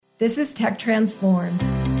This is Tech Transforms.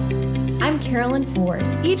 I'm Carolyn Ford.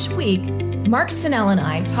 Each week, Mark Sinnell and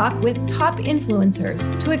I talk with top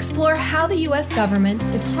influencers to explore how the U.S. government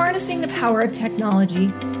is harnessing the power of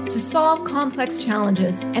technology to solve complex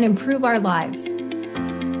challenges and improve our lives.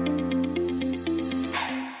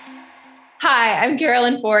 Hi, I'm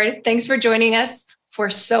Carolyn Ford. Thanks for joining us for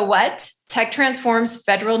So What? Tech Transforms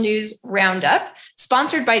Federal News Roundup,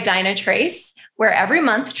 sponsored by Dynatrace, where every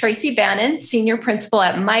month Tracy Bannon, Senior Principal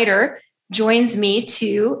at MITRE, joins me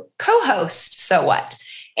to co-host So What?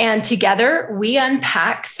 And together we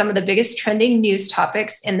unpack some of the biggest trending news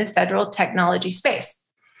topics in the federal technology space.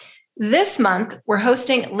 This month, we're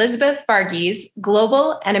hosting Elizabeth Varghese,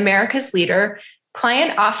 Global and America's Leader,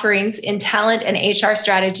 Client Offerings in Talent and HR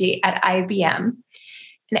Strategy at IBM.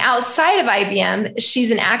 And outside of IBM, she's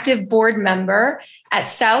an active board member at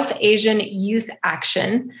South Asian Youth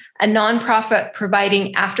Action, a nonprofit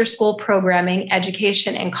providing after-school programming,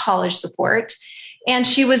 education, and college support. And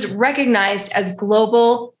she was recognized as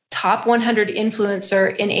Global Top 100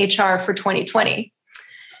 Influencer in HR for 2020.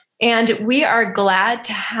 And we are glad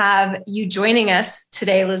to have you joining us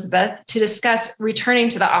today, Elizabeth, to discuss returning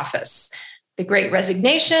to the office, the Great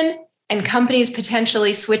Resignation, and companies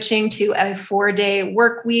potentially switching to a 4-day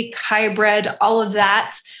work week, hybrid, all of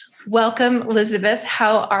that. Welcome, Elizabeth.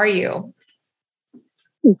 How are you?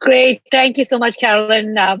 Great. Thank you so much,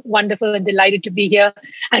 Carolyn. Wonderful and delighted to be here.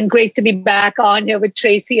 And great to be back on here with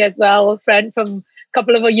Tracy as well, a friend from a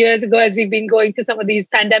couple of years ago as we've been going to some of these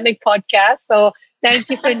pandemic podcasts. So thank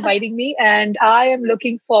you for inviting me. And I am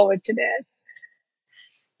looking forward to this.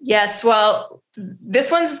 Yes, well, this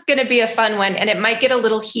one's going to be a fun one, and it might get a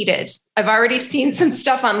little heated. I've already seen some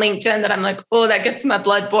stuff on LinkedIn that I'm like, oh, that gets my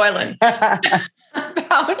blood boiling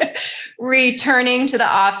about returning to the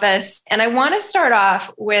office. And I want to start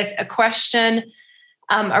off with a question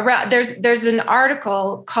around, there's an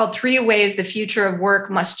article called 3 Ways the Future of Work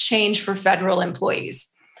Must Change for Federal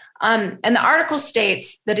Employees. And the article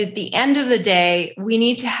states that at the end of the day, we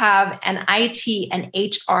need to have an IT and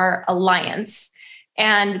HR alliance.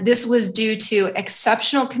 And this was due to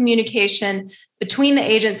exceptional communication between the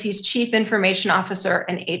agency's chief information officer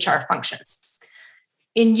and HR functions.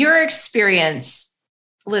 In your experience,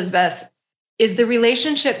 Elizabeth, is the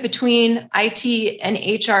relationship between IT and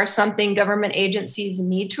HR something government agencies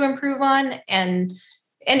need to improve on, and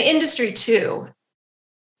industry too?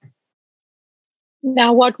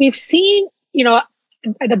 Now, what we've seen,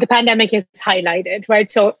 that the pandemic has highlighted, right?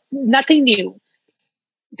 So nothing new.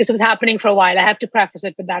 This was happening for a while. I have to preface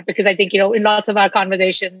it with that because I think, in lots of our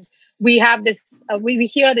conversations, we have this, we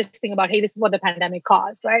hear this thing about, hey, this is what the pandemic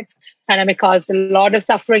caused, right? Pandemic caused a lot of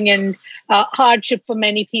suffering and hardship for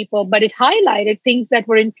many people, but it highlighted things that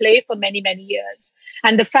were in play for many, many years.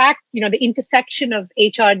 And the fact, the intersection of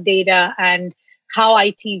HR data and how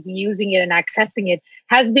IT is using it and accessing it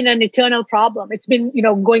has been an eternal problem. It's been,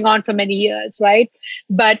 going on for many years, right?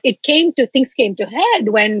 But things came to head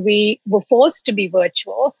when we were forced to be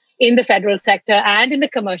virtual in the federal sector and in the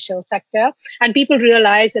commercial sector. And people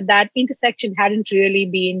realized that intersection hadn't really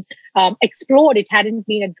been explored. It hadn't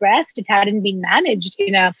been addressed. It hadn't been managed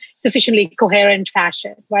in a sufficiently coherent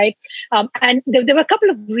fashion, right? And there were a couple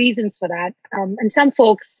of reasons for that. And some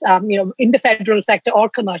folks, in the federal sector or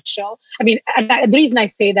commercial, and the reason I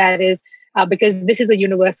say that is because this is a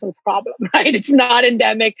universal problem, right? It's not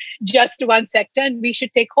endemic just to one sector, and we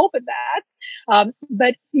should take hope in that.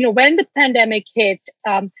 But when the pandemic hit,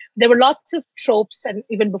 there were lots of tropes, and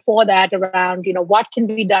even before that, around what can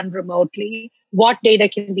be done remotely, what data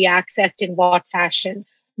can be accessed in what fashion,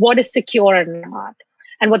 what is secure and not.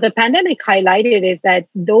 And what the pandemic highlighted is that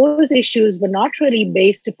those issues were not really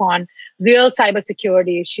based upon real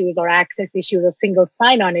cybersecurity issues or access issues or single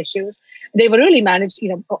sign-on issues. They were really managed,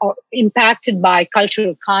 or impacted by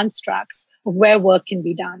cultural constructs of where work can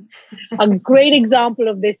be done. A great example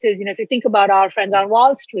of this is, if you think about our friends on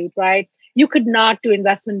Wall Street, right? You could not do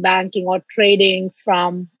investment banking or trading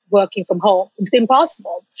from working from home. It's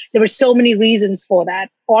impossible. There were so many reasons for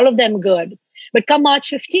that, all of them good. But come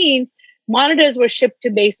March 15th, monitors were shipped to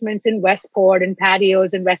basements in Westport and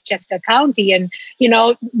patios in Westchester County. And,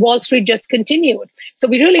 Wall Street just continued. So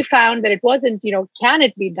we really found that it wasn't, can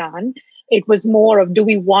it be done? It was more of, do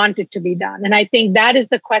we want it to be done? And I think that is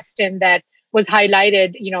the question that was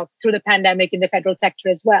highlighted, through the pandemic in the federal sector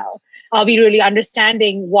as well. Are we really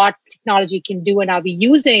understanding what technology can do, and are we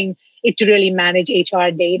using it to really manage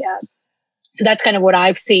HR data? So that's kind of what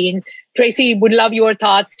I've seen. Tracy, would love your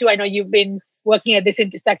thoughts too. I know you've been working at this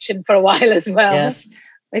intersection for a while as well. Yes.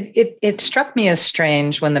 It struck me as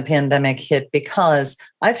strange when the pandemic hit, because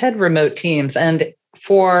I've had remote teams, and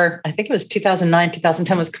for, I think it was 2009,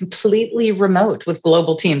 2010, was completely remote with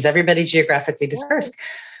global teams, everybody geographically dispersed.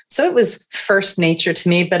 So it was first nature to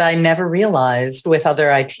me, but I never realized with other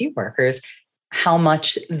IT workers how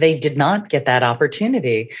much they did not get that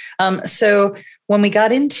opportunity. So when we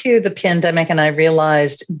got into the pandemic and I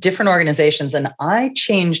realized different organizations, and I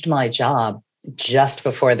changed my job just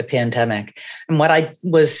before the pandemic. And what I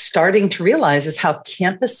was starting to realize is how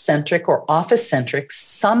campus-centric or office-centric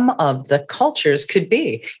some of the cultures could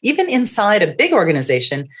be. Even inside a big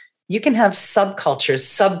organization, you can have subcultures,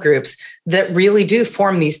 subgroups that really do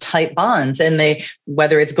form these tight bonds. And they,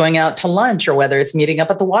 whether it's going out to lunch or whether it's meeting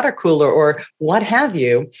up at the water cooler or what have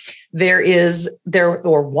you, there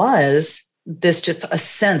was this just a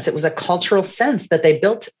sense, it was a cultural sense that they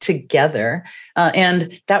built together.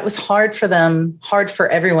 And that was hard for them, hard for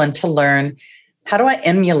everyone to learn. How do I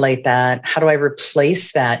emulate that? How do I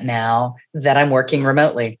replace that now that I'm working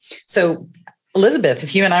remotely? So Elizabeth,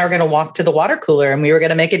 if you and I were going to walk to the water cooler and we were going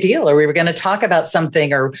to make a deal, or we were going to talk about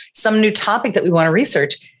something or some new topic that we want to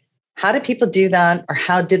research, how did people do that, or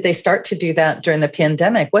how did they start to do that during the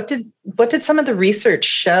pandemic? What did some of the research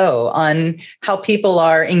show on how people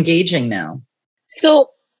are engaging now? So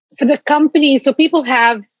for the companies, so people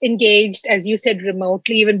have engaged, as you said,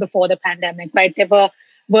 remotely even before the pandemic, right? There were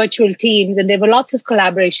virtual teams and there were lots of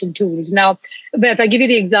collaboration tools. Now, if I give you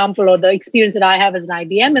the example or the experience that I have as an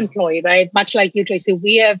IBM employee, right? Much like you, Tracy,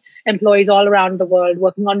 we have employees all around the world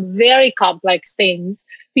working on very complex things.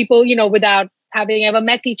 People, without having ever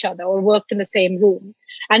met each other or worked in the same room.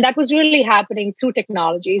 And that was really happening through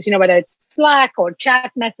technologies, whether it's Slack or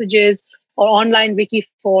chat messages or online wiki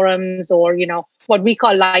forums or, what we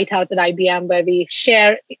call Lighthouse at IBM, where we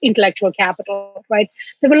share intellectual capital, right?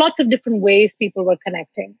 There were lots of different ways people were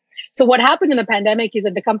connecting. So what happened in the pandemic is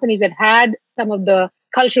that the companies that had some of the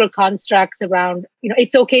cultural constructs around,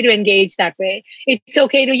 it's okay to engage that way. It's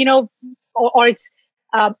okay to, or it's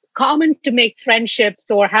common to make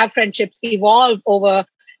friendships or have friendships evolve over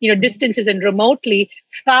distances and remotely,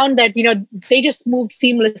 found that they just moved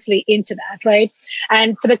seamlessly into that, right?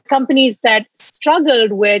 And for the companies that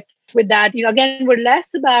struggled with that, again, we're less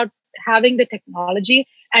about having the technology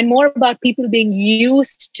and more about people being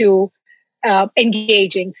used to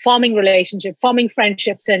engaging, forming relationships, forming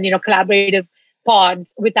friendships, and collaborative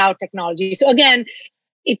pods without technology. So again,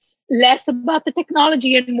 it's less about the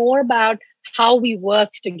technology and more about how we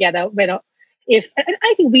work together. And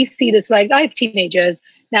I think we see this, right? I have teenagers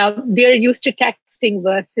now; they're used to texting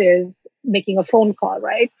versus making a phone call,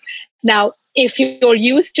 right? Now, if you're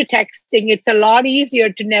used to texting, it's a lot easier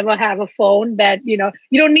to never have a phone that, you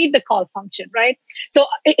don't need the call function, right? So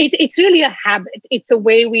it's really a habit. It's a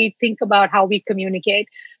way we think about how we communicate,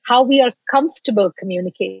 how we are comfortable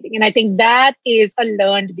communicating. And I think that is a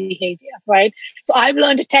learned behavior, right? So I've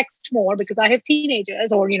learned to text more because I have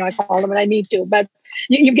teenagers, or, I call them when I need to, but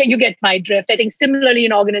you get my drift. I think similarly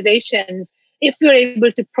in organizations, if you're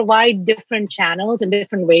able to provide different channels and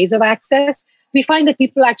different ways of access, we find that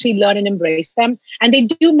people actually learn and embrace them. And they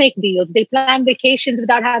do make deals. They plan vacations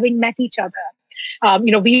without having met each other.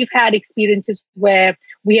 We've had experiences where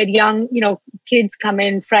we had young, kids come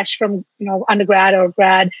in fresh from, undergrad or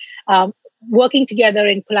grad, working together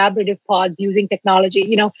in collaborative pods using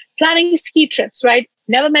technology, planning ski trips, right?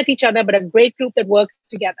 Never met each other, but a great group that works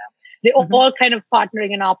together. They're all kind of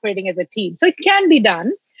partnering and operating as a team. So it can be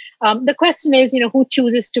done. The question is, who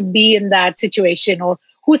chooses to be in that situation, or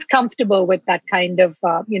who's comfortable with that kind of,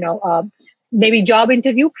 maybe job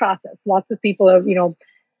interview process. Lots of people have,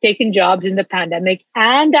 taken jobs in the pandemic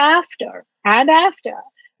and after,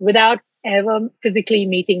 without ever physically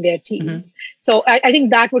meeting their teams. So I think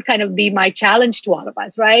that would kind of be my challenge to all of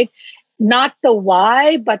us, right? Not the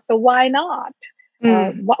why, but the why not?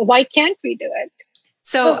 Why can't we do it?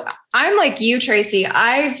 So I'm like you, Tracy.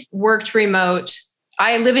 I've worked remote.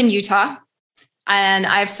 I live in Utah, and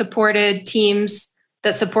I've supported teams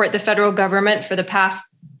that support the federal government for the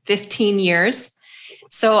past 15 years.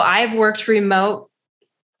 So I've worked remote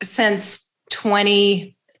since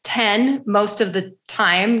 2010, most of the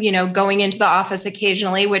time, going into the office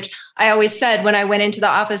occasionally, which I always said when I went into the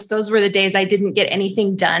office, those were the days I didn't get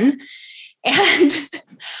anything done. And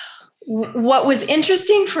what was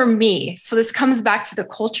interesting for me, so this comes back to the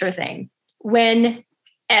culture thing, when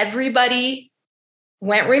everybody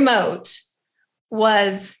went remote,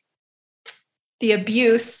 was the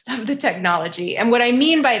abuse of the technology. And what I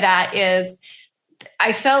mean by that is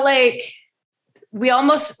I felt like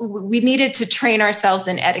we needed to train ourselves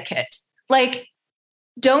in etiquette. Like,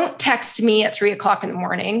 don't text me at 3:00 in the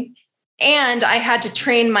morning. And I had to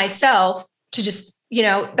train myself to just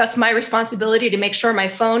that's my responsibility to make sure my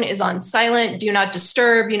phone is on silent, do not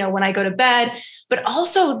disturb, when I go to bed. But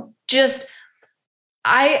also just,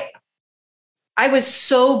 I was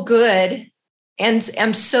so good and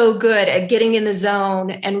am so good at getting in the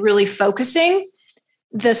zone and really focusing.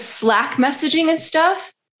 The Slack messaging and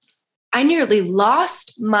stuff, I nearly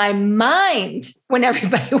lost my mind when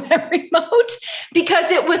everybody went remote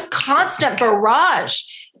because it was constant barrage,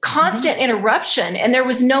 constant interruption. And there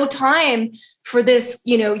was no time for this,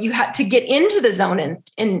 you had to get into the zone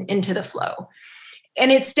and into the flow.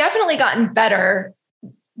 And it's definitely gotten better.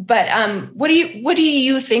 But what do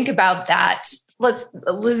you think about that? Let's,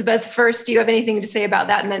 Elizabeth, first, do you have anything to say about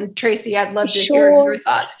that? And then Tracy, I'd love to hear your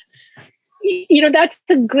thoughts. That's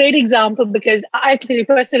a great example because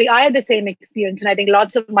personally, I had the same experience. And I think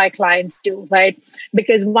lots of my clients do, right?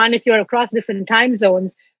 Because one, if you're across different time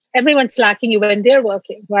zones, everyone's slacking you when they're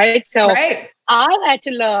working, right? So I had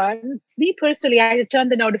to learn, me personally, I had to turn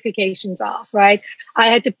the notifications off, right? I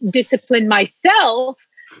had to discipline myself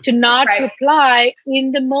to not reply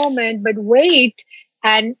in the moment, but wait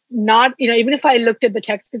and not, even if I looked at the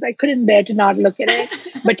text, because I couldn't bear to not look at it,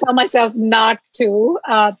 but tell myself not to.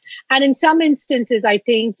 And in some instances, I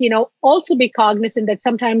think, also be cognizant that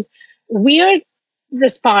sometimes we're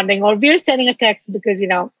responding or we're sending a text because,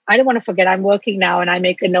 I don't want to forget I'm working now and I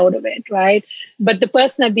make a note of it, right? But the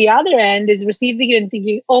person at the other end is receiving it and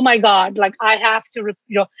thinking, oh my God, like I have to,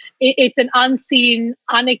 it's an unseen,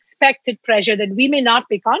 unexpected pressure that we may not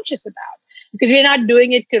be conscious about because we're not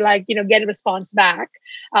doing it to get a response back.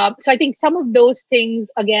 So I think some of those things,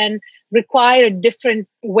 again, require a different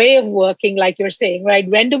way of working, like you're saying, right?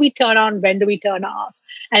 When do we turn on? When do we turn off?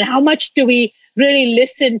 And how much do we really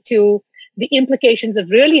listen to the implications of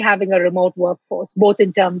really having a remote workforce, both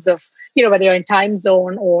in terms of, whether you're in time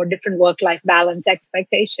zone or different work-life balance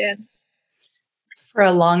expectations? For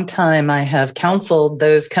a long time, I have counseled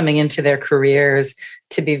those coming into their careers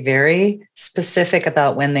to be very specific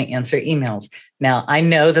about when they answer emails. Now, I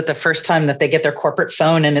know that the first time that they get their corporate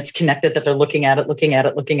phone and it's connected, that they're looking at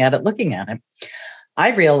it.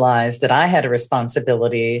 I realized that I had a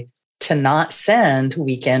responsibility to not send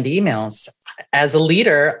weekend emails. As a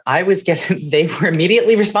leader, they were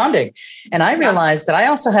immediately responding. And I realized that I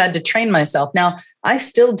also had to train myself. Now, I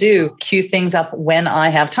still do queue things up when I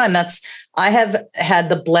have time. I have had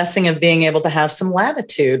the blessing of being able to have some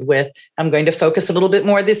latitude with, I'm going to focus a little bit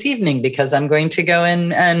more this evening because I'm going to go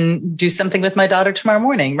in and do something with my daughter tomorrow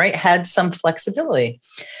morning, right? Had some flexibility.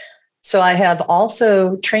 So I have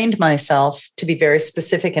also trained myself to be very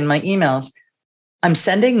specific in my emails. I'm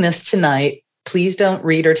sending this tonight. Please don't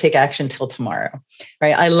read or take action till tomorrow,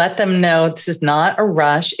 right? I let them know this is not a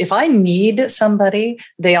rush. If I need somebody,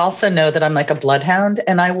 they also know that I'm like a bloodhound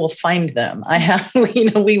and I will find them.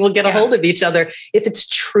 We will get a hold of each other if it's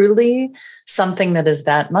truly something that is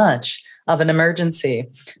that much of an emergency.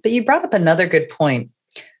 But you brought up another good point.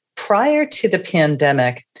 Prior to the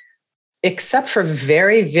pandemic, except for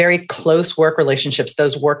very, very close work relationships,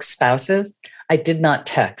 those work spouses, I did not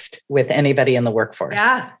text with anybody in the workforce.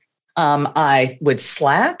 Yeah. I would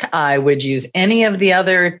Slack. I would use any of the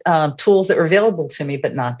other tools that were available to me,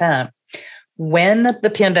 but not that. When the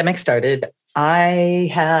pandemic started, I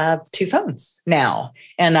have 2 phones now.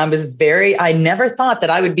 And I never thought that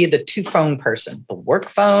I would be the 2 phone person, the work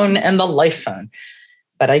phone and the life phone,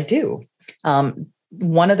 but I do.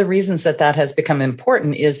 One of the reasons that has become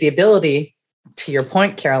important is the ability, to your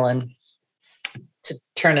point, Carolyn, to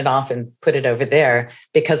turn it off and put it over there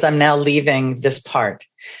because I'm now leaving this part.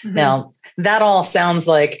 Mm-hmm. Now, that all sounds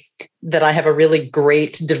like that I have a really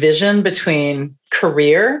great division between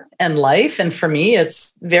career and life. And for me,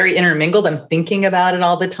 it's very intermingled. I'm thinking about it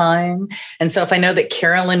all the time. And so if I know that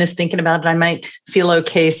Carolyn is thinking about it, I might feel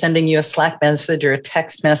okay sending you a Slack message or a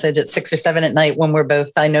text message at 6 or 7 at night when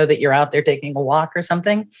I know that you're out there taking a walk or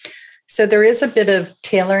something. So there is a bit of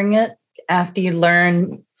tailoring it after you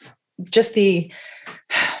learn just the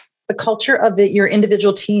culture of your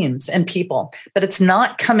individual teams and people, but it's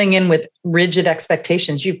not coming in with rigid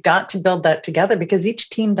expectations. You've got to build that together because each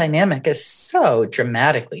team dynamic is so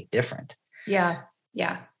dramatically different. Yeah.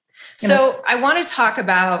 Yeah. So I want to talk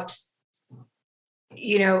about,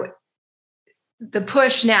 the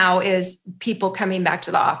push now is people coming back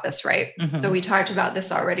to the office, right? Mm-hmm. So we talked about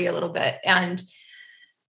this already a little bit, and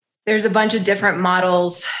there's a bunch of different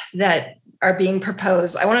models that are being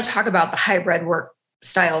proposed. I want to talk about the hybrid work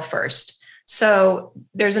style first. So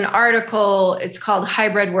there's an article, it's called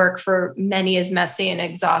Hybrid Work for Many is Messy and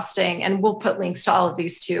Exhausting. And we'll put links to all of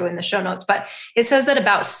these too in the show notes. But it says that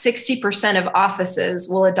about 60% of offices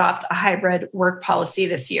will adopt a hybrid work policy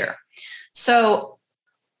this year. So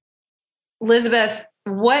Elizabeth,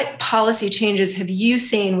 what policy changes have you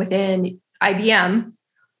seen within IBM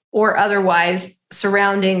or otherwise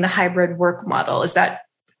surrounding the hybrid work model? Is that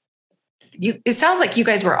it sounds like you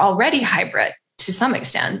guys were already hybrid to some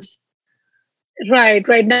extent.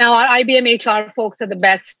 Right now, our IBM HR folks are the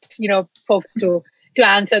best, folks to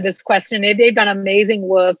answer this question. They've done amazing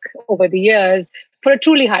work over the years for a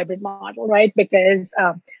truly hybrid model, right? Because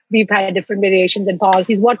we've had different variations in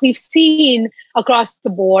policies. What we've seen across the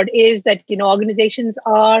board is that, organizations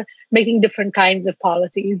are making different kinds of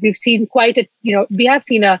policies. We've seen we have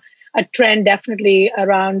seen a trend definitely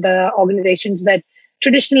around the organizations that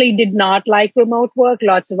traditionally did not like remote work.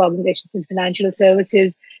 Lots of organizations in financial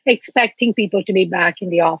services expecting people to be back in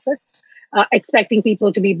the office, expecting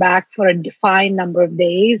people to be back for a defined number of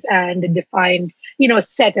days and a defined,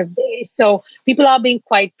 set of days. So people are being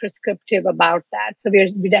quite prescriptive about that. So we're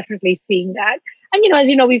definitely seeing that. And, as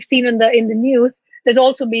we've seen in the news, there's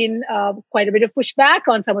also been quite a bit of pushback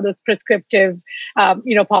on some of those prescriptive,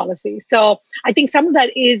 policies. So I think some of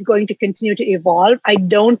that is going to continue to evolve. I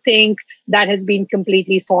don't think that has been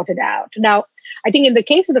completely sorted out. Now, I think in the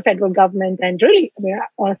case of the federal government and really,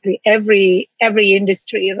 honestly, every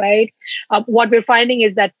industry, right? What we're finding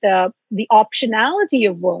is that the optionality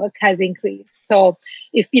of work has increased. So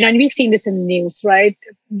if, and we've seen this in the news, right?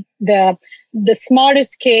 The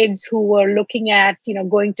smartest kids who were looking at,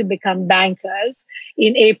 going to become bankers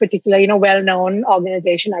in a particular, well-known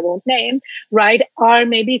organization, I won't name, right, are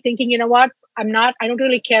maybe thinking, I don't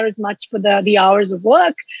really care as much for the hours of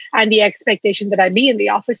work and the expectation that I be in the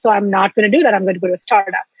office. So I'm not going to do that. I'm going to go to a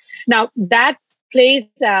startup. Now that plays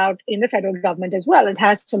out in the federal government as well. It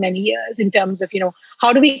has for many years in terms of,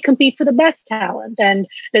 how do we compete for the best talent? And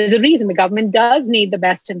there's a reason the government does need the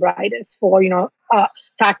best and brightest for,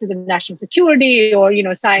 factors of national security or,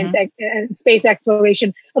 science and space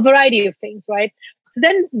exploration, a variety of things, right? So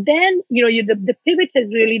then the pivot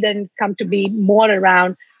has really then come to be more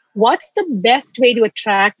around what's the best way to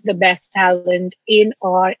attract the best talent in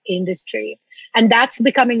our industry? And that's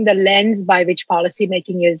becoming the lens by which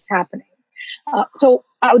policymaking is happening. So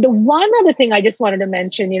the one other thing I just wanted to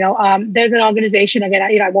mention, there's an organization, again,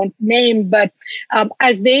 I won't name, but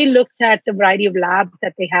as they looked at the variety of labs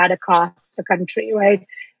that they had across the country, right?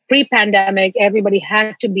 Pre-pandemic, everybody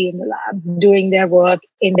had to be in the labs doing their work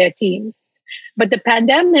in their teams. But the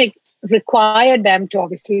pandemic required them to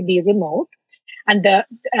obviously be remote. And the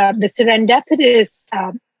serendipitous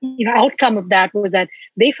outcome of that was that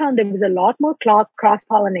they found there was a lot more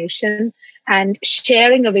cross-pollination and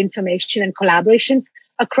sharing of information and collaboration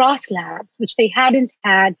across labs, which they hadn't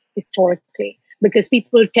had historically because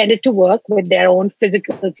people tended to work with their own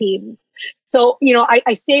physical teams. So,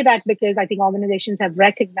 I say that because I think organizations have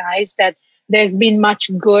recognized that there's been much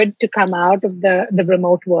good to come out of the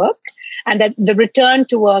remote work, and that the return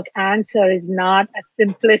to work answer is not a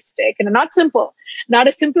simplistic and not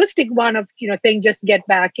a simplistic one of, saying just get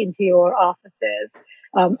back into your offices.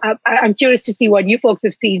 I'm curious to see what you folks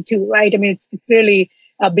have seen too, right? I mean, it's really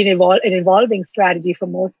been an evolving strategy for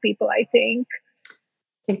most people, I think.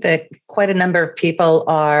 I think that quite a number of people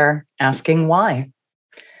are asking why.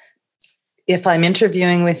 If I'm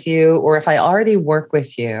interviewing with you or if I already work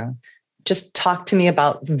with you, just talk to me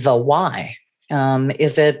about the why.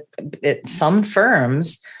 Is it some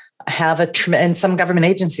firms have and some government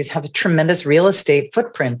agencies have a tremendous real estate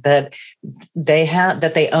footprint that they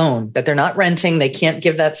own, that they're not renting, they can't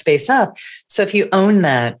give that space up. So if you own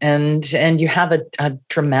that and you have a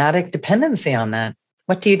dramatic dependency on that,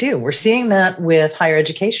 what do you do? We're seeing that with higher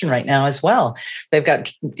education right now as well. They've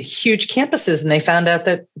got huge campuses and they found out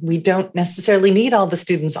that we don't necessarily need all the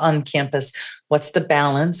students on campus. What's the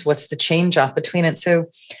balance? What's the change off between it? So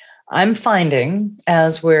I'm finding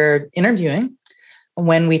as we're interviewing,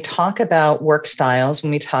 when we talk about work styles,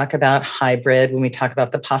 when we talk about hybrid, when we talk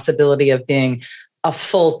about the possibility of being a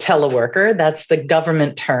full teleworker, that's the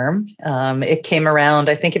government term. It came around,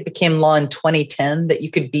 I think it became law in 2010 that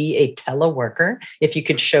you could be a teleworker if you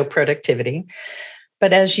could show productivity.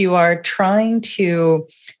 But as you are trying to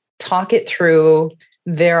talk it through,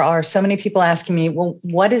 there are so many people asking me, well,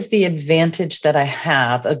 what is the advantage that I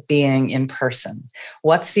have of being in person?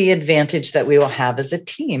 What's the advantage that we will have as a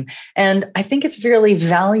team? And I think it's really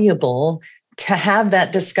valuable to have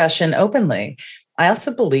that discussion openly. I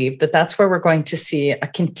also believe that that's where we're going to see a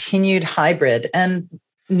continued hybrid, and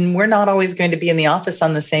we're not always going to be in the office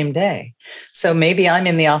on the same day. So maybe I'm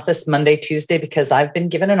in the office Monday, Tuesday, because I've been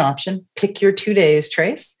given an option. Pick your 2 days,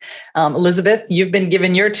 Trace. Elizabeth, you've been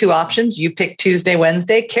given your 2 options. You pick Tuesday,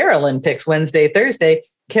 Wednesday. Carolyn picks Wednesday, Thursday.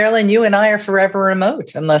 Carolyn, you and I are forever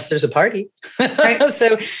remote unless there's a party. Right.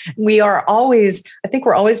 So I think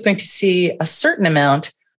we're always going to see a certain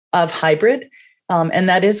amount of hybrid. And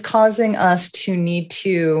that is causing us to need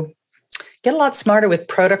to get a lot smarter with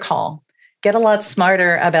protocol, get a lot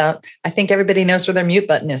smarter about, I think everybody knows where their mute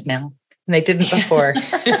button is now. And they didn't before.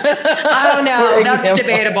 I don't know. That's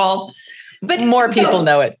debatable. But more people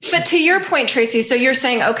know it. But to your point, Tracy, so you're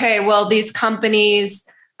saying, okay, well, these companies,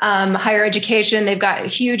 higher education, they've got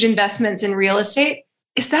huge investments in real estate.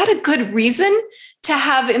 Is that a good reason to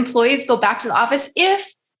have employees go back to the office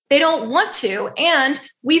if they don't want to? And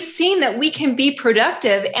we've seen that we can be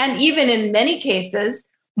productive and even in many cases,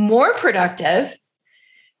 more productive,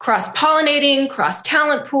 cross-pollinating,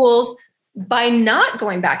 cross-talent pools by not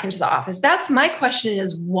going back into the office. That's my question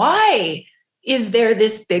is, why is there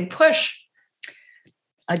this big push?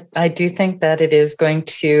 I do think that it's going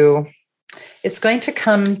to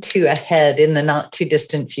come to a head in the not too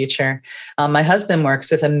distant future. My husband works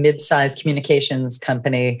with a mid-sized communications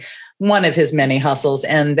company, one of his many hustles.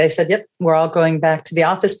 And they said, yep, we're all going back to the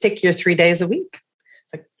office. Pick your 3 days a week.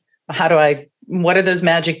 Like, what are those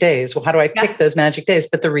magic days? Well, how do I pick those magic days?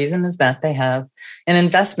 But the reason is that they have an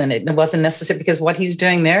investment. It wasn't necessary because what he's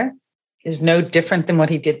doing there is no different than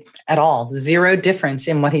what he did at all. Zero difference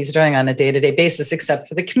in what he's doing on a day-to-day basis, except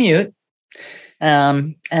for the commute.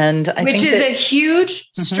 And I which think is a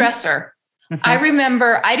huge stressor. I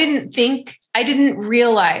remember I didn't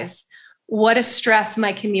realize what a stress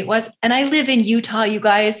my commute was. And I live in Utah, you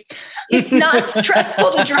guys. It's not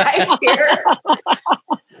stressful to drive here.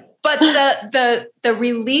 But the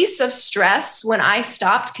release of stress when I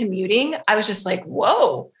stopped commuting, I was just like,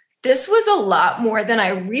 whoa, this was a lot more than I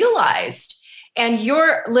realized. And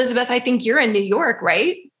you're, Elizabeth, I think you're in New York,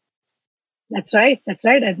 right? That's right.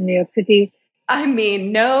 I'm in New York City. I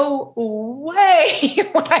mean, no way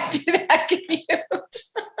would I do that commute.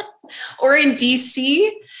 Or in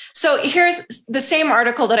DC. So here's the same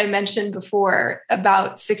article that I mentioned before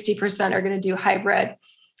about 60% are going to do hybrid.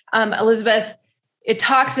 Elizabeth, it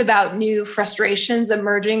talks about new frustrations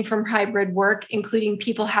emerging from hybrid work, including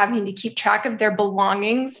people having to keep track of their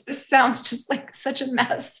belongings. This sounds just like such a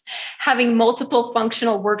mess. Having multiple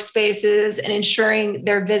functional workspaces and ensuring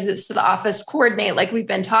their visits to the office coordinate, like we've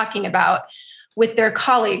been talking about, with their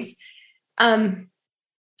colleagues.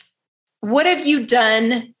 What have you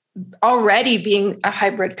done already being a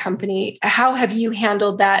hybrid company? How have you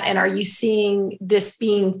handled that? And are you seeing this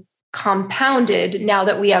being compounded now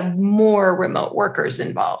that we have more remote workers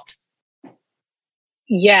involved?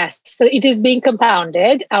 Yes, so it is being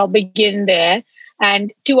compounded. I'll begin there.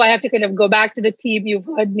 And two, I have to kind of go back to the theme you've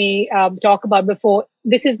heard me talk about before.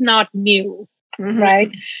 This is not new, right?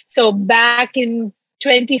 So back in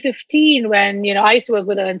 2015, when I used to work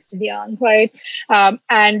with Ernst & Young, right?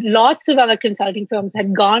 And lots of other consulting firms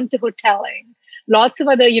had gone to hoteling. Lots of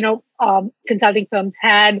other, consulting firms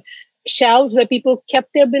had shelves where people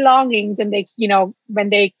kept their belongings, and they, when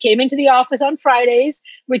they came into the office on Fridays,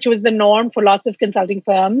 which was the norm for lots of consulting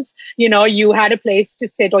firms, you had a place to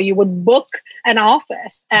sit, or you would book an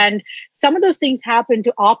office. And some of those things happened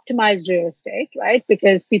to optimize real estate, right?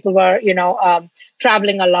 Because people were,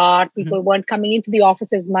 traveling a lot, people weren't coming into the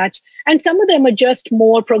office as much. And some of them are just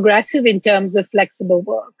more progressive in terms of flexible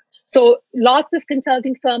work. So lots of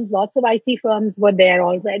consulting firms, lots of IT firms were there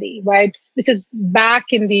already, right? This is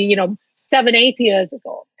back in the, 7-8 years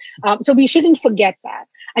ago. So we shouldn't forget that.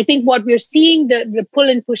 I think what we're seeing the pull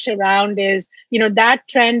and push around is, that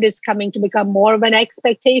trend is coming to become more of an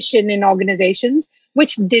expectation in organizations,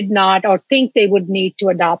 which did not or think they would need to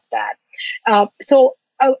adopt that. So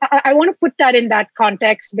I want to put that in that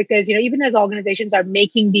context because, even as organizations are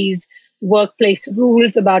making these workplace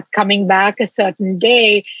rules about coming back a certain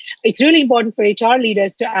day, it's really important for HR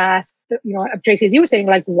leaders to ask, Tracy, as you were saying,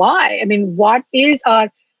 like, why? I mean, what is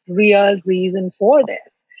our real reason for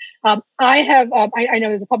this? I know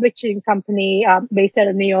there's a publishing company based out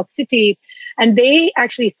of New York City, and they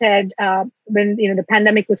actually said when, the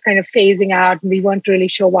pandemic was kind of phasing out and we weren't really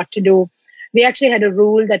sure what to do, they actually had a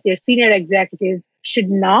rule that their senior executives should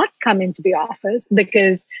not come into the office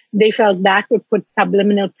because they felt that would put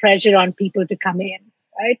subliminal pressure on people to come in,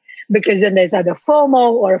 right? Because then there's either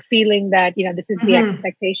FOMO or a feeling that, this is the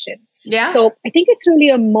expectation. Yeah. So I think it's really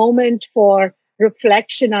a moment for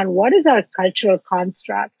reflection on what is our cultural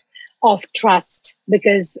construct of trust,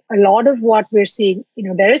 because a lot of what we're seeing,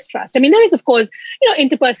 there is trust. I mean, there is, of course,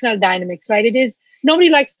 interpersonal dynamics, right? It is, nobody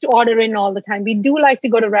likes to order in all the time. We do like to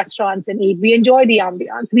go to restaurants and eat. We enjoy the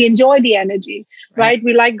ambiance. We enjoy the energy, right?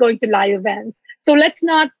 We like going to live events. So let's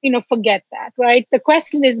not, forget that, right? The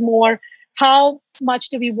question is more, how much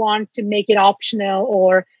do we want to make it optional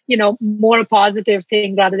or, more a positive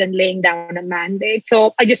thing rather than laying down a mandate?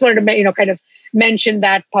 So I just wanted to, kind of mention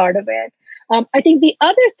that part of it. I think the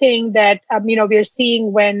other thing that we're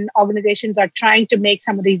seeing when organizations are trying to make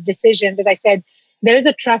some of these decisions, as I said, there is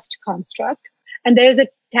a trust construct and there is a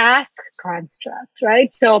task construct,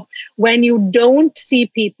 right? So when you don't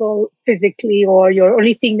see people physically or you're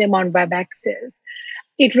only seeing them on WebExes,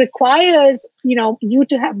 it requires you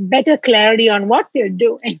to have better clarity on what they're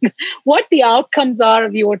doing, what the outcomes are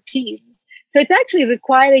of your teams. So it's actually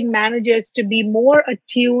requiring managers to be more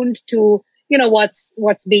attuned to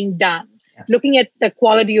what's being done. Yes. Looking at the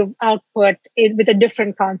quality of output with a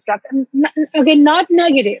different construct. And again, not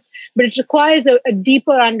negative, but it requires a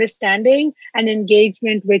deeper understanding and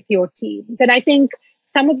engagement with your teams. And I think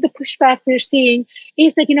some of the pushback we're seeing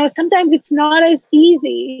is that, sometimes it's not as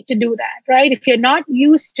easy to do that, right? If you're not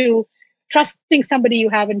used to trusting somebody you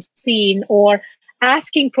haven't seen or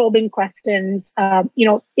asking probing questions,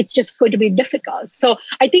 it's just going to be difficult. So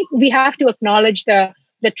I think we have to acknowledge the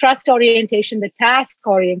trust orientation, the task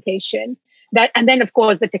orientation, and then of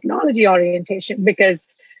course the technology orientation, because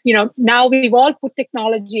now we've all put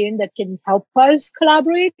technology in that can help us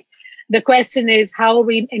collaborate. The question is, how are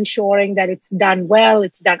we ensuring that it's done well,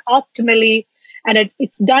 it's done optimally, and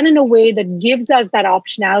it's done in a way that gives us that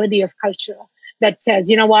optionality of culture that says,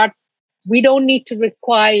 you know what, we don't need to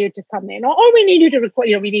require you to come in, or we need to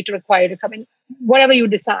require you to come in, whatever you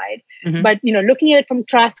decide. Mm-hmm. But looking at it from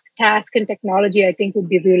trust, task, and technology, I think would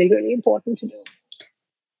be really, really important to do.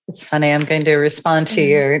 It's funny. I'm going to respond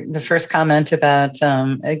to the first comment about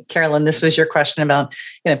Carolyn. This was your question about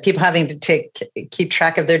people having to keep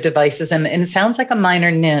track of their devices, and it sounds like a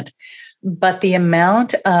minor nit, but the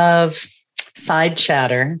amount of side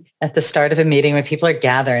chatter at the start of a meeting when people are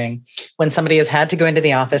gathering, when somebody has had to go into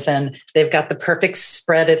the office and they've got the perfect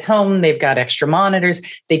spread at home, they've got extra monitors,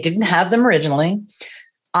 they didn't have them originally.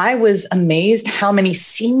 I was amazed how many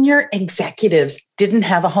senior executives didn't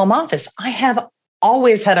have a home office. I have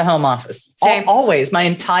always had a home office, always, my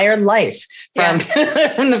entire life. From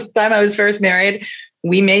the time I was first married,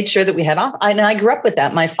 we made sure that we had off. And I grew up with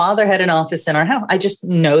that. My father had an office in our house. I just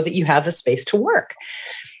know that you have a space to work.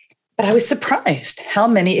 But I was surprised how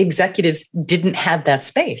many executives didn't have that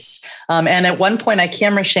space. And at one point, I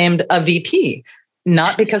camera shamed a VP,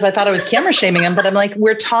 not because I thought I was camera shaming him, but I'm like,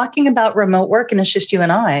 we're talking about remote work and it's just you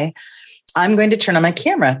and I. I'm going to turn on my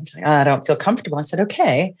camera. I don't feel comfortable. I said,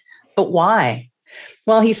 okay, but why?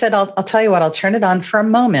 Well, he said, I'll tell you what, I'll turn it on for a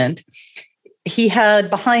moment. He had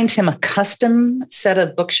behind him a custom set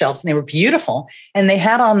of bookshelves, and they were beautiful. And they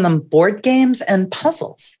had on them board games and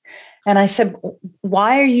puzzles. And I said,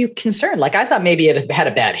 why are you concerned? Like, I thought maybe it had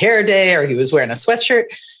a bad hair day or he was wearing a sweatshirt.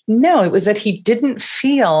 No, it was that he didn't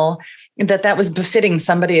feel that was befitting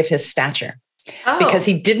somebody of his stature. Oh. Because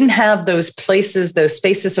he didn't have those places, those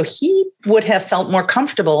spaces. So he would have felt more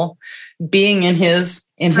comfortable being in his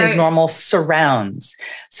normal surrounds.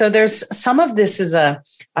 So there's some of this is a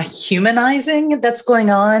humanizing that's going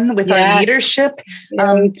on with our leadership.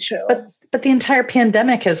 But the entire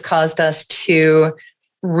pandemic has caused us to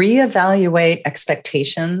reevaluate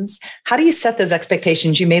expectations. How do you set those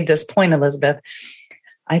expectations? You made this point, Elizabeth.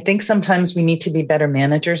 I think sometimes we need to be better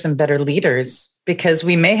managers and better leaders, because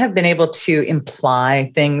we may have been able to imply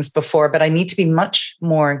things before, but I need to be much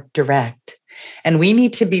more direct. And we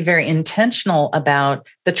need to be very intentional about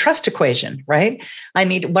the trust equation, right?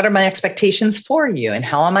 What are my expectations for you? And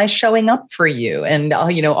how am I showing up for you? And,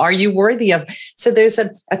 are you worthy of? So there's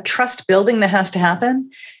a trust building that has to happen.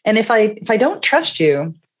 And if I don't trust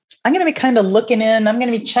you, I'm going to be kind of looking in, I'm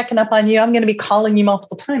going to be checking up on you. I'm going to be calling you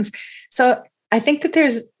multiple times. So I think that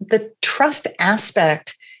there's the trust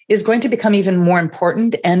aspect is going to become even more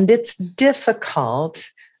important, and it's difficult,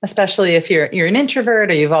 especially if you're an introvert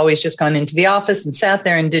or you've always just gone into the office and sat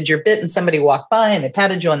there and did your bit and somebody walked by and they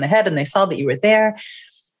patted you on the head and they saw that you were there.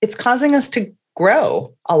 It's causing us to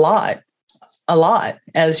grow a lot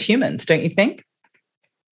as humans, don't you think?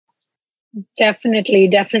 Definitely.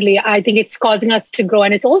 I think it's causing us to grow,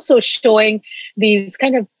 and it's also showing these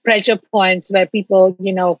kind of pressure points where people,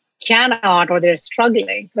 cannot, or they're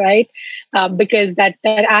struggling, right? Because that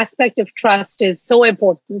aspect of trust is so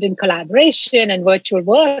important in collaboration and virtual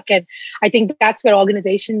work. And I think that's where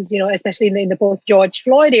organizations, especially in the post-George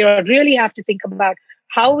Floyd era, really have to think about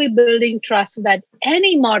how are we building trust so that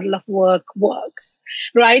any model of work works,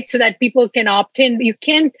 right? So that people can opt in. You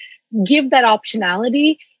can't give that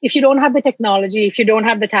optionality if you don't have the technology, if you don't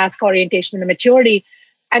have the task orientation and the maturity,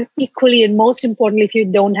 and equally and most importantly, if you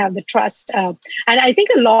don't have the trust. And I think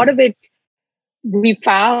a lot of it we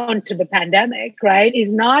found through the pandemic, right,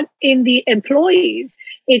 is not in the employees,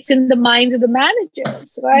 it's in the minds of the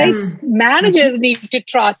managers, right? Yes. Managers need to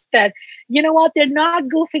trust that, you know what, they're not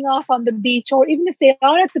goofing off on the beach, or even if they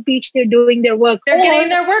are at the beach, they're doing their work. They're getting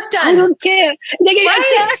their work done. I don't care. Right.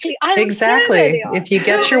 Exactly. I don't care Exactly. where they are. If you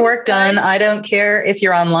get your work done, I don't care if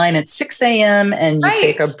you're online at 6 a.m. and you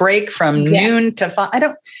take a break from noon to 5.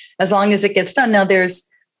 As long as it gets done. Now there's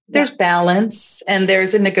balance and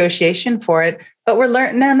there's a negotiation for it, but we're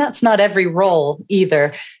learning, man, that's not every role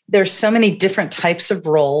either. There's so many different types of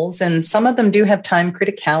roles, and some of them do have time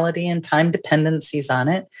criticality and time dependencies on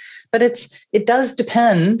it, but it does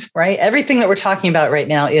depend, right? Everything that we're talking about right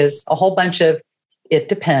now is a whole bunch of, it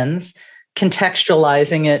depends,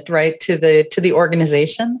 contextualizing it right to the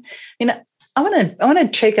organization. I mean, I want to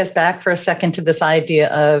take us back for a second to this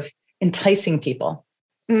idea of enticing people.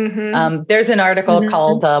 Mm-hmm. There's an article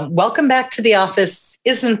called "Welcome Back to the Office.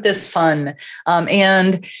 Isn't this fun?"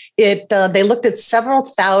 And they looked at several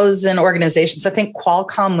thousand organizations. I think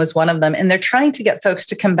Qualcomm was one of them, and they're trying to get folks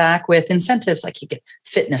to come back with incentives, like you get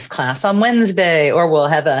fitness class on Wednesday, or we'll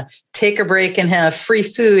have a take a break and have free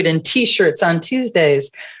food and T-shirts on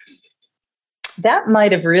Tuesdays. That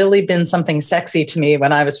might have really been something sexy to me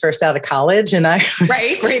when I was first out of college, and I was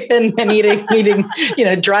scraping and eating,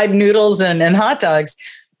 dried noodles and hot dogs.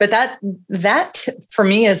 But that for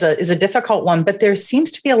me is a difficult one. But there seems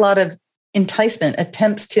to be a lot of enticement,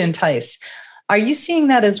 attempts to entice. Are you seeing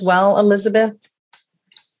that as well, Elizabeth?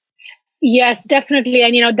 Yes, definitely.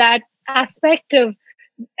 And that aspect of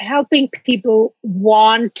helping people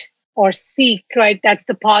want or seek, right? That's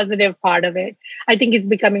the positive part of it. I think it's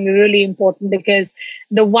becoming really important, because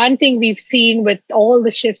the one thing we've seen with all the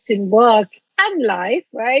shifts in work and life,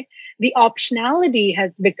 right? The optionality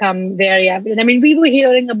has become very evident. I mean, we were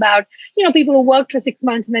hearing about, people who worked for 6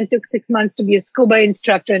 months and then took 6 months to be a scuba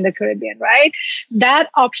instructor in the Caribbean, right? That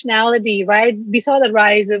optionality, right? We saw the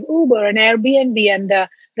rise of Uber and Airbnb and the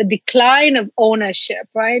decline of ownership,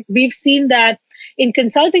 right? We've seen that in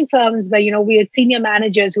consulting firms where, we had senior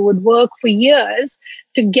managers who would work for years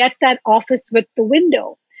to get that office with the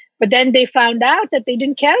window. But then they found out that they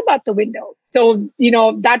didn't care about the window. So,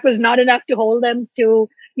 that was not enough to hold them to,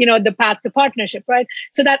 the path to partnership, right?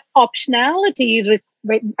 So that optionality,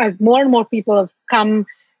 as more and more people have come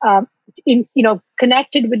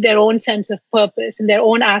connected with their own sense of purpose and their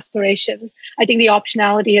own aspirations, I think the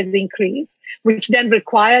optionality has increased, which then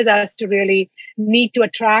requires us to really need to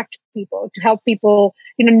attract people, to help people,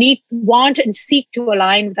 want and seek to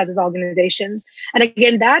align with other organizations. And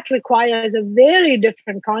again, that requires a very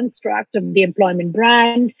different construct of the employment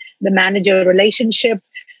brand, the manager relationship,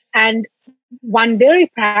 and one very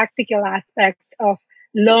practical aspect of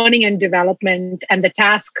learning and development and the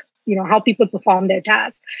task, how people perform their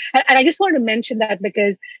task. And I just want to mention that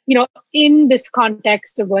because, in this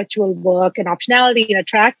context of virtual work and optionality and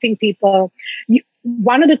attracting people,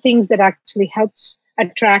 one of the things that actually helps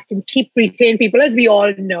attract and retain people, as we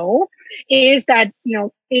all know, is that,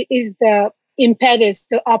 it is the impetus,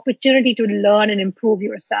 the opportunity to learn and improve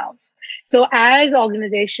yourself. So as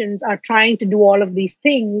organizations are trying to do all of these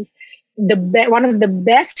things, one of the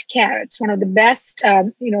best carrots, one of the best,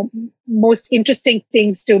 most interesting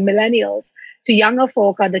things to millennials, to younger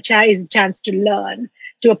folk, is the chance to learn,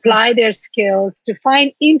 to apply their skills, to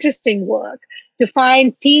find interesting work, to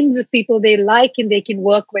find teams of people they like and they can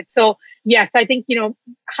work with. So yes, I think,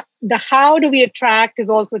 the how do we attract has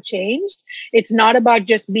also changed. It's not about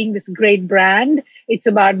just being this great brand. It's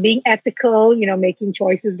about being ethical, making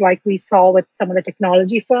choices like we saw with some of the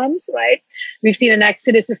technology firms, right? We've seen an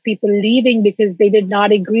exodus of people leaving because they did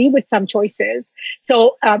not agree with some choices.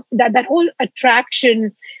 So that whole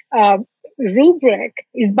attraction rubric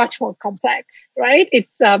is much more complex, right?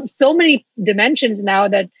 It's so many dimensions now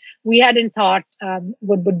that we hadn't thought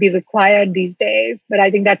would be required these days. But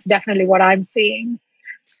I think that's definitely what I'm seeing.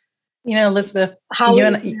 Elizabeth,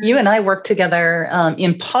 you and I work together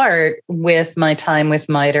in part with my time with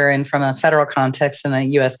MITRE and from a federal context and a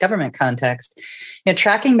U.S. government context.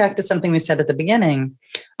 Tracking back to something we said at the beginning,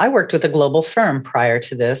 I worked with a global firm prior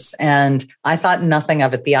to this, and I thought nothing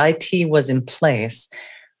of it. The IT was in place.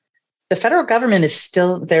 The federal government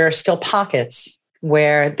there are still pockets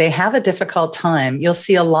where they have a difficult time. You'll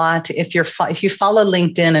see a lot if you follow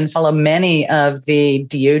LinkedIn and follow many of the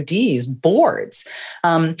DoD's boards.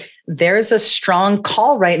 There's a strong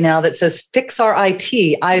call right now that says, fix our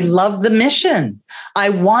IT. I love the mission. I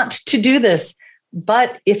want to do this.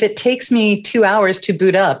 But if it takes me 2 hours to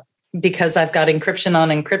boot up because I've got encryption on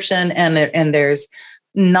encryption and there's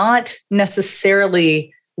not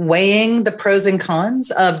necessarily weighing the pros and cons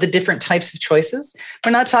of the different types of choices.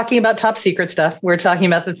 We're not talking about top secret stuff. We're talking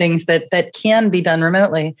about the things that can be done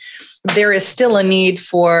remotely. There is still a need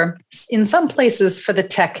for, in some places, for the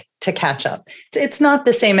tech to catch up. It's not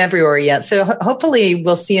the same everywhere yet. So hopefully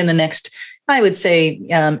we'll see in the next, I would say,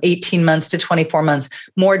 18 months to 24 months,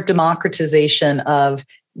 more democratization of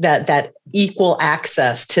that equal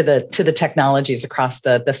access to the technologies across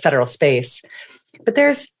the federal space. But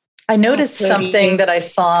I noticed something that I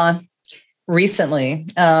saw recently,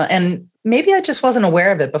 and maybe I just wasn't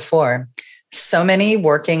aware of it before. So many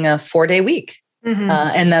working a 4-day week. Mm-hmm.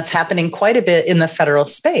 And that's happening quite a bit in the federal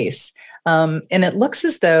space. And it looks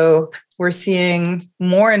as though we're seeing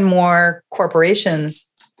more and more corporations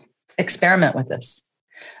experiment with this.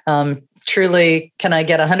 Truly, can I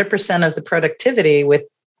get 100% of the productivity with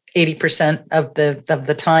 80% of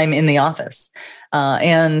the time in the office?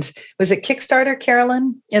 And was it Kickstarter,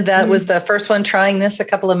 Carolyn? That was the first one trying this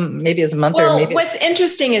maybe it was a month or maybe. What's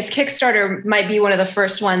interesting is Kickstarter might be one of the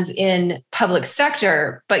first ones in public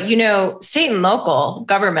sector, but state and local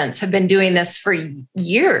governments have been doing this for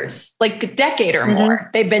years, like a decade or more.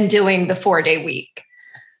 They've been doing the 4-day week.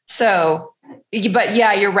 So, but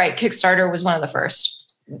yeah, you're right. Kickstarter was one of the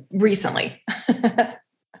first recently.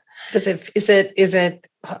 Is it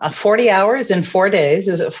 40 hours in 4 days?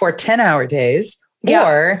 Is it 4 10-hour days? Yeah.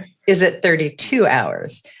 Or is it 32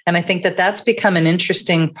 hours? And I think that's become an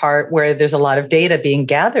interesting part where there's a lot of data being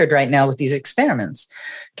gathered right now with these experiments.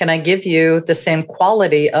 Can I give you the same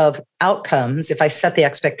quality of outcomes if I set the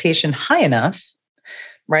expectation high enough,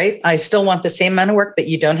 right? I still want the same amount of work, but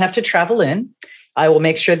you don't have to travel in. I will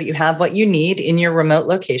make sure that you have what you need in your remote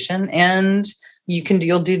location, and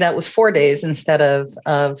you'll do that with 4 days instead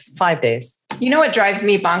of 5 days. You know what drives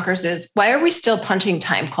me bonkers is, why are we still punching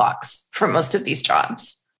time clocks for most of these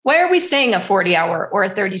jobs? Why are we saying a 40-hour or a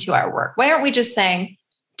 32-hour work? Why aren't we just saying,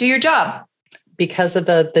 do your job? Because of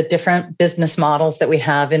the different business models that we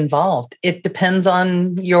have involved. It depends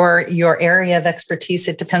on your area of expertise.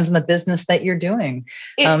 It depends on the business that you're doing.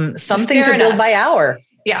 Some things are billed by hour.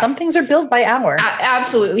 Yeah. Some things are billed by hour.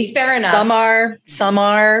 Absolutely. Fair enough. Some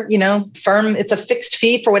are, firm. It's a fixed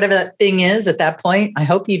fee for whatever that thing is at that point. I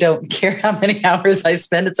hope you don't care how many hours I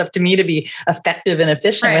spend. It's up to me to be effective and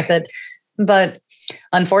efficient with it. But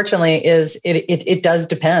unfortunately, it does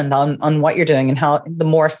depend on what you're doing and how the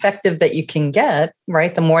more effective that you can get,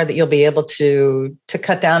 right, the more that you'll be able to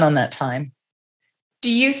cut down on that time.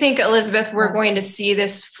 Do you think, Elizabeth, we're going to see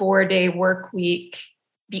this 4-day work week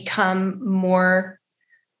become more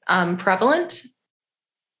prevalent?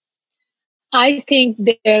 I think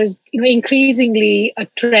there's increasingly a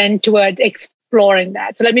trend towards exploring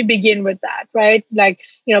that. So let me begin with that, right? Like,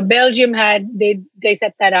 Belgium they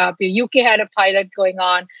set that up. The UK had a pilot going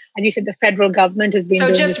on, and you said the federal government has been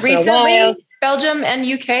doing just this recently, for a while. Belgium and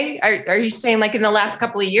UK. Are you saying like in the last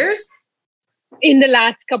couple of years? In the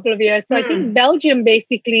last couple of years. So I think Belgium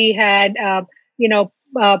basically had,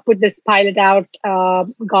 put this pilot out,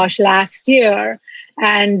 last year.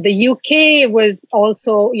 And the UK was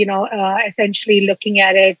also, essentially looking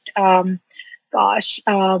at it, I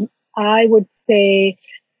would say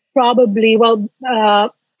probably,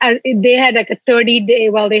 they had like a 30-day,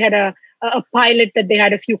 they had a pilot that they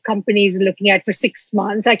had a few companies looking at for 6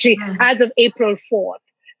 months, actually, as of April 4th.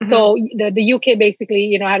 Mm-hmm. So the UK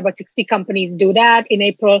basically, had about 60 companies do that in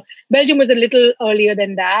April. Belgium was a little earlier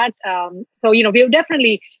than that. So, we're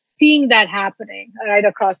definitely seeing that happening right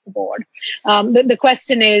across the board. The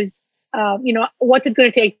question is, what's it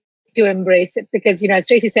going to take to embrace it? Because, as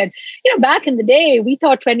Tracy said, back in the day, we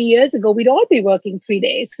thought 20 years ago, we'd all be working 3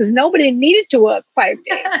 days because nobody needed to work 5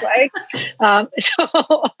 days, right?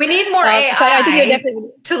 So we need more AI so I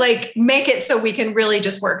think to make it so we can really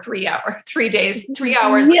just work 3 days, 3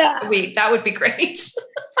 hours a week. That would be great.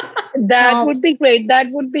 That would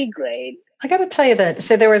be great. I got to tell you that.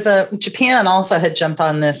 So Japan also had jumped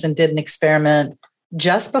on this and did an experiment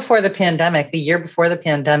just before the pandemic, the year before the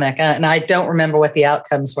pandemic. And I don't remember what the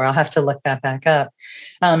outcomes were. I'll have to look that back up.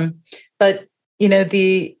 But,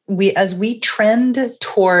 as we trend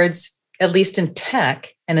towards, at least in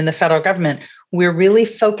tech and in the federal government, we're really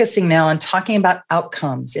focusing now on talking about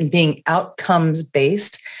outcomes and being outcomes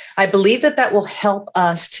based. I believe that will help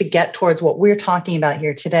us to get towards what we're talking about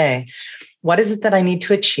here today. What is it that I need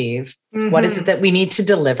to achieve? Mm-hmm. What is it that we need to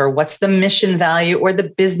deliver? What's the mission value or the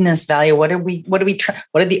business value? What are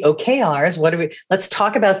the OKRs? Let's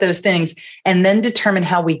talk about those things and then determine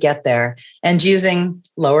how we get there. And using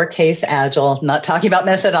lowercase agile, not talking about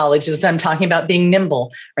methodologies. I'm talking about being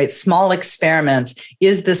nimble, right? Small experiments.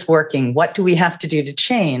 Is this working? What do we have to do to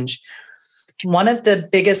change? One of the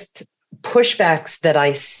biggest pushbacks that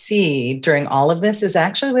I see during all of this is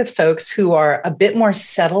actually with folks who are a bit more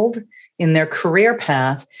settled in their career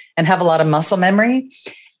path and have a lot of muscle memory.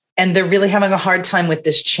 And they're really having a hard time with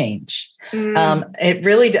this change. It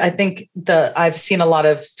really, I think I've seen a lot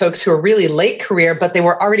of folks who are really late career, but they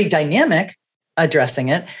were already dynamic addressing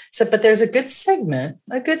it. So, but there's a good segment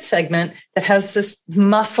that has this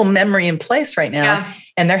muscle memory in place right now. Yeah.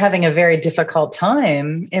 And they're having a very difficult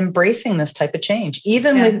time embracing this type of change.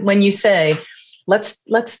 Even when you say,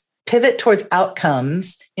 let's pivot towards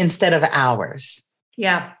outcomes instead of hours.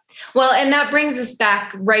 Yeah. Well, and that brings us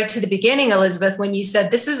back right to the beginning, Elizabeth, when you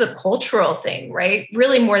said this is a cultural thing, right?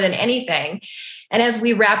 Really more than anything. And as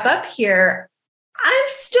we wrap up here, I'm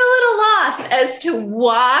still at a loss as to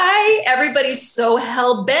why everybody's so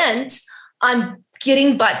hell-bent on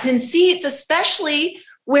getting butts in seats, especially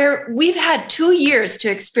where we've had 2 years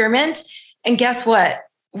to experiment. And guess what?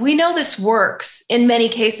 We know this works in many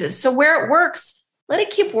cases. So where it works, let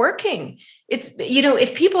it keep working. It's,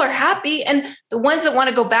 if people are happy and the ones that want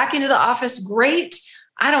to go back into the office, great.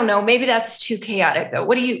 I don't know. Maybe that's too chaotic though.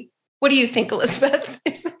 What do you think, Elizabeth?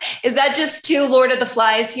 Is that just too Lord of the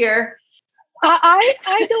Flies here?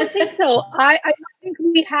 I don't think so. I think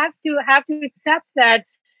we have to accept that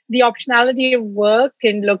the optionality of work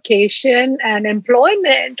and location and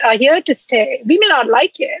employment are here to stay. We may not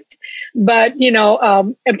like it, but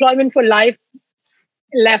employment for life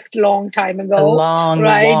left long time ago. Long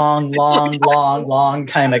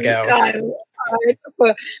time ago.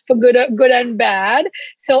 For good and bad.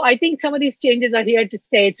 So I think some of these changes are here to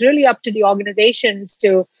stay. It's really up to the organizations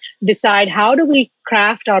to decide how do we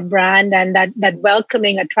craft our brand and that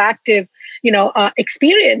welcoming, attractive,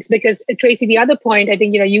 experience. Because Tracy, the other point I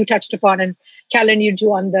think you touched upon, and Kellen, you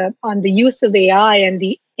do on the use of AI and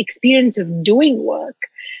the experience of doing work.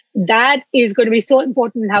 That is going to be so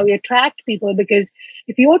important in how we attract people, because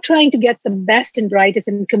if you're trying to get the best and brightest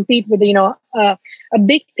and compete with, a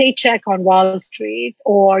big paycheck on Wall Street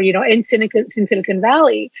or, in Silicon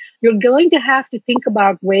Valley, you're going to have to think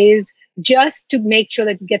about ways just to make sure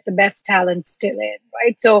that you get the best talent still in,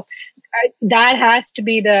 right? So that has to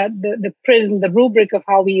be the prism, the rubric of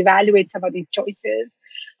how we evaluate some of these choices.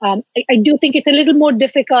 I do think it's a little more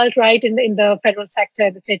difficult, right, in the federal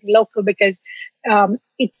sector, the state and local, because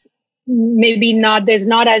it's maybe there's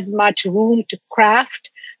not as much room to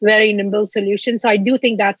craft very nimble solutions. So I do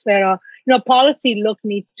think that's where a policy look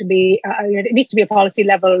needs to be. It needs to be a policy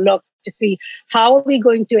level look to see how are we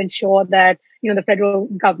going to ensure that the federal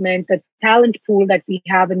government, the talent pool that we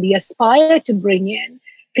have and we aspire to bring in,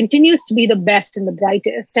 continues to be the best and the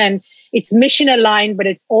brightest. And it's mission aligned, but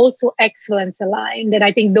it's also excellence aligned. And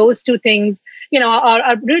I think those two things,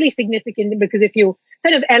 are really significant, because if you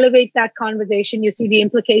kind of elevate that conversation, you see the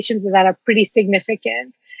implications of that are pretty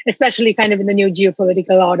significant, especially kind of in the new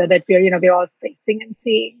geopolitical order that we're all facing and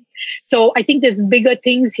seeing. So I think there's bigger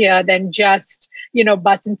things here than just,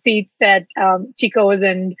 butts and seats that Chicos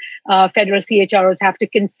and federal CHROs have to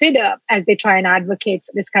consider as they try and advocate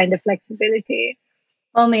for this kind of flexibility.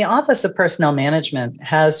 Well, the Office of Personnel Management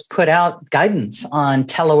has put out guidance on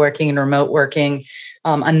teleworking and remote working.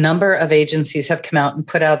 A number of agencies have come out and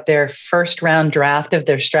put out their first round draft of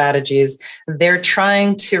their strategies. They're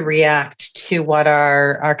trying to react to what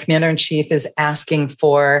our commander-in-chief is asking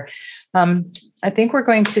for. I think we're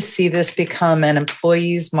going to see this become an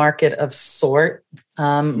employees market of sort.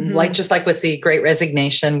 Like with the Great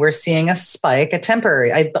Resignation, we're seeing a spike, a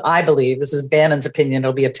temporary, I believe, this is Bannon's opinion,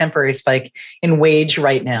 it'll be a temporary spike in wage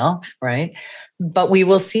right now, right? But we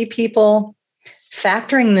will see people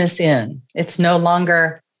factoring this in. It's no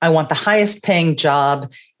longer, I want the highest paying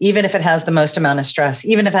job, even if it has the most amount of stress,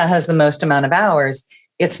 even if it has the most amount of hours.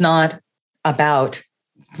 It's not about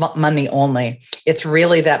money only. It's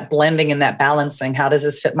really that blending and that balancing. How does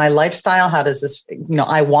this fit my lifestyle? How does this,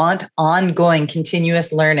 I want ongoing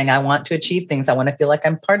continuous learning. I want to achieve things. I want to feel like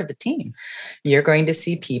I'm part of a team. You're going to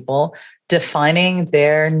see people defining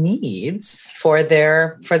their needs for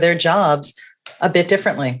their jobs a bit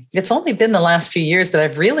differently. It's only been the last few years that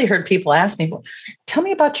I've really heard people ask me, well, tell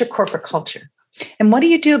me about your corporate culture. And what do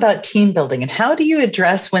you do about team building? And how do you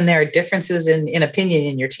address when there are differences in opinion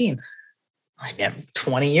in your team?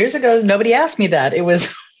 20 years ago, nobody asked me that. It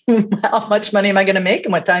was, how much money am I going to make?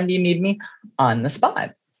 And what time do you need me? On the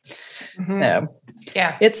spot. Mm-hmm. So,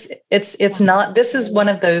 yeah, it's not, this is one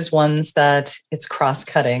of those ones that it's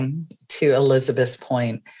cross-cutting, to Elizabeth's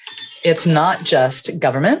point. It's not just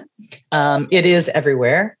government. It is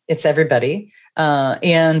everywhere. It's everybody.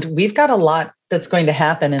 And we've got a lot that's going to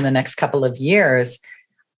happen in the next couple of years.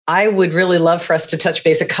 I would really love for us to touch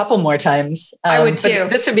base a couple more times. I would too.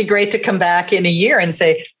 This would be great to come back in a year and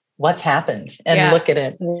say, what's happened and look at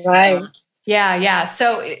it. Right. Yeah.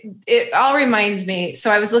 So it all reminds me.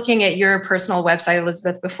 So I was looking at your personal website,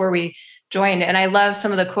 Elizabeth, before we joined, and I love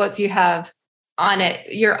some of the quotes you have on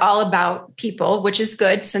it. You're all about people, which is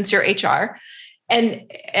good since you're HR.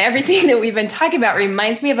 And everything that we've been talking about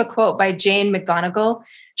reminds me of a quote by Jane McGonigal.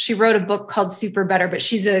 She wrote a book called Super Better, but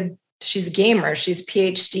she's a gamer. She's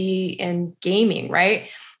PhD in gaming, right?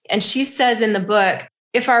 And she says in the book,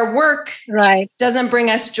 if our work doesn't bring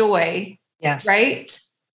us joy, right?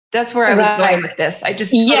 That's where I was going with this. I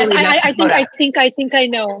just totally I think I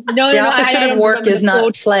know. No, the opposite of work is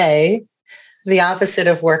not play. The opposite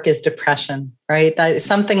of work is depression, right?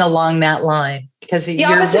 Something along that line, because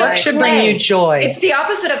your work should bring you joy. It's the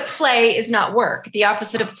opposite of play is not work. The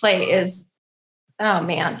opposite of play is, oh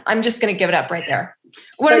man, I'm just going to give it up right there.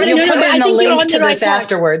 You'll put in the link to this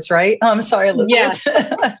afterwards, right? Oh, I'm sorry, Elizabeth.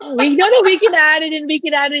 Yeah. we can add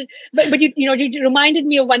it. But you reminded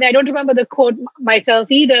me of one. I don't remember the quote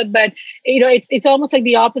myself either, but it's almost like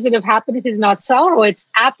the opposite of happiness is not sorrow, it's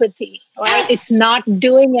apathy. Right? Yes. It's not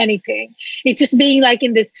doing anything. It's just being like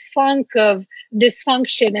in this funk of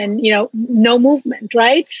dysfunction and no movement,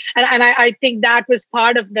 right? And I think that was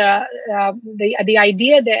part of the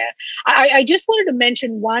idea there. I just wanted to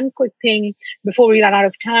mention one quick thing before we run out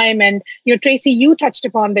of time. And Tracy, you touched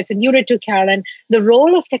upon this, and you did too, Carolyn. The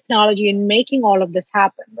role of technology in making all of this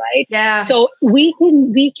happen, right? Yeah. So we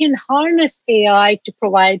can harness AI to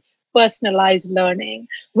provide personalized learning.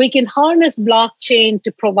 We can harness blockchain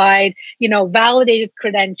to provide validated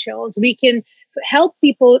credentials. We can help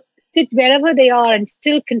people sit wherever they are and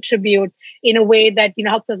still contribute in a way that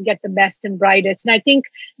helps us get the best and brightest. And I think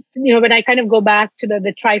when I kind of go back to the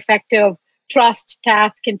trifecta of trust,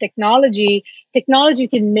 task, and technology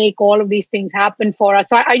can make all of these things happen for us.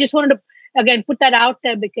 So I just wanted to again put that out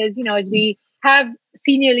there, because as we have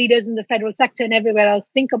senior leaders in the federal sector and everywhere else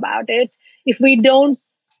think about it, if we don't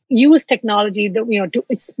use technology to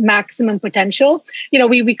its maximum potential,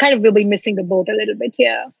 we kind of will be missing the boat a little bit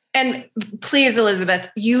here. And please, Elizabeth,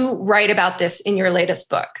 you write about this in your latest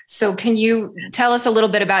book. So can you tell us a little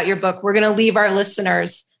bit about your book? We're going to leave our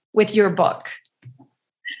listeners with your book.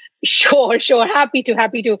 Sure. Happy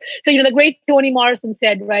to. So, the great Toni Morrison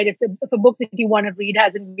said, right, if a book that you want to read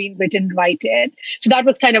hasn't been written, write it. So that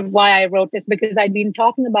was kind of why I wrote this, because I'd been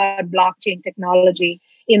talking about blockchain technology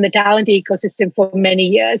in the talent ecosystem for many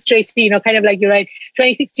years. Tracy, kind of like you're right,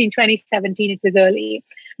 2016, 2017, it was early.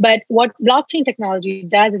 But what blockchain technology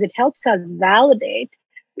does is it helps us validate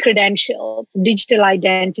credentials, digital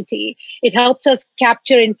identity. It helps us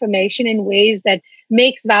capture information in ways that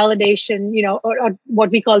makes validation, or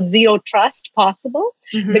what we call zero trust possible,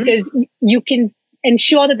 because you can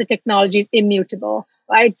ensure that the technology is immutable,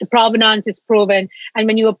 right? The provenance is proven. And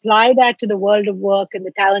when you apply that to the world of work and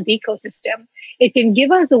the talent ecosystem, it can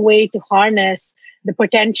give us a way to harness the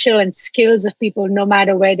potential and skills of people no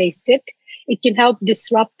matter where they sit. It can help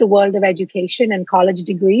disrupt the world of education and college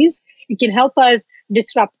degrees. It can help us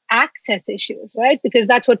disrupt access issues, right? Because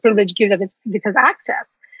that's what privilege gives us. It gives us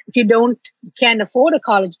access. If you can't afford a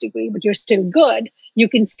college degree, but you're still good, you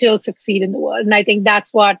can still succeed in the world. And I think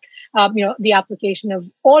that's what, the application of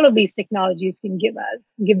all of these technologies can give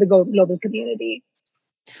the global community.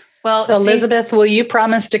 Well, so Elizabeth, will you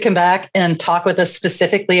promise to come back and talk with us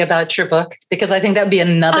specifically about your book? Because I think that would be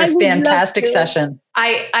another fantastic session.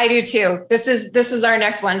 I do too. This is our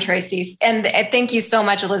next one, Tracy. And thank you so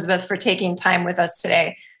much, Elizabeth, for taking time with us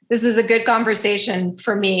today. This is a good conversation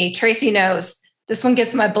for me. Tracy knows this one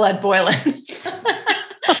gets my blood boiling.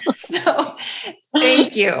 So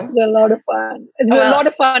thank you. It's a lot of fun. It's been a lot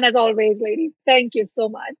of fun as always, ladies. Thank you so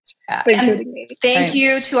much for including me. Thank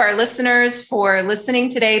you to our listeners for listening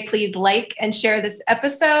today. Please like and share this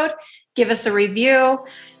episode. Give us a review.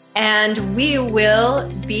 And we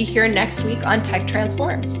will be here next week on Tech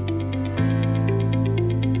Transforms.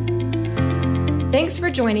 Thanks for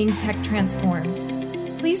joining Tech Transforms.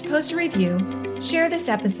 Please post a review, share this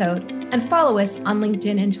episode, and follow us on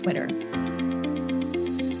LinkedIn and Twitter.